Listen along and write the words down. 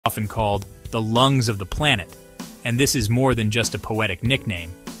Often called the lungs of the planet, and this is more than just a poetic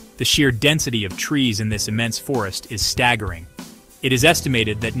nickname. The sheer density of trees in this immense forest is staggering. It is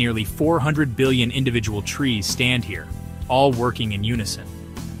estimated that nearly 400 billion individual trees stand here, all working in unison.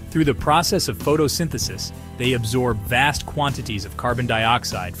 Through the process of photosynthesis, they absorb vast quantities of carbon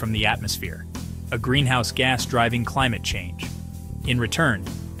dioxide from the atmosphere, a greenhouse gas driving climate change. In return,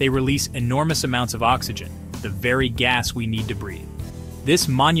 they release enormous amounts of oxygen, the very gas we need to breathe. This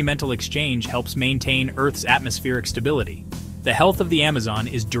monumental exchange helps maintain Earth's atmospheric stability. The health of the Amazon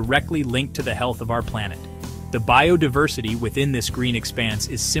is directly linked to the health of our planet. The biodiversity within this green expanse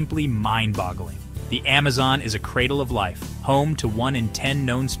is simply mind-boggling. The Amazon is a cradle of life, home to 1 in 10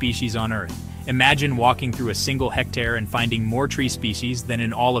 known species on Earth. Imagine walking through a single hectare and finding more tree species than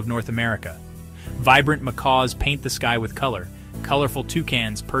in all of North America. Vibrant macaws paint the sky with color. Colorful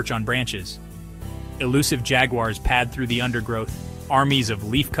toucans perch on branches. Elusive jaguars pad through the undergrowth. Armies of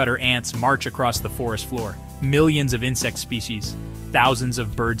leafcutter ants march across the forest floor. Millions of insect species. Thousands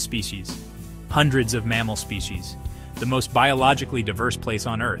of bird species. Hundreds of mammal species. The most biologically diverse place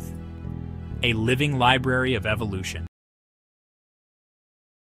on Earth. A living library of evolution.